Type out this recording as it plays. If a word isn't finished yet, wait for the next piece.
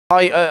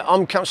Hi,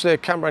 I'm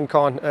Cllr Kamran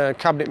Caan,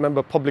 Cabinet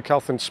Member, Public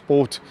Health and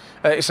Sport.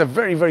 It's a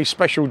very, very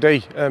special day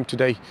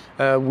today.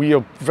 We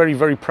are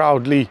very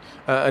proudly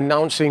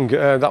announcing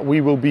that we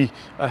will be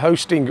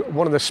hosting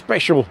one of the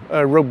special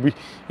Rugby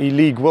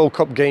League World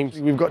Cup games.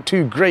 We've got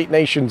two great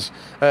nations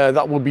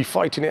that will be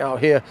fighting it out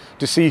here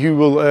to see who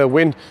will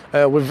win.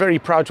 We're very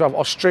proud to have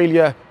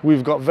Australia.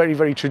 We've got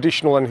very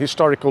traditional and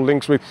historical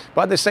links with,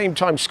 but at the same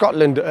time,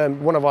 Scotland,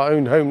 one of our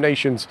own home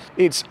nations.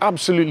 It's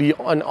absolutely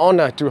an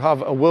honour to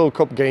have a World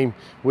Cup game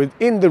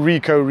within the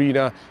Ricoh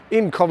Arena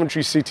in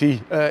Coventry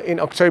City in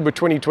October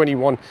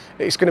 2021.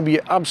 It's going to be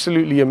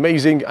absolutely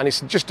amazing, and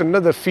it's just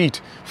another feat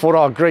for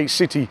our great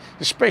city,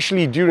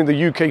 especially during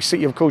the UK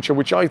City of Culture,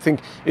 which I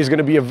think is going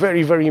to be a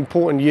very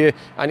important year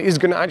and is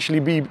going to actually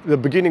be the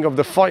beginning of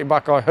the fight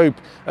back, I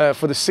hope,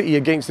 for the city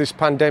against this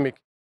pandemic.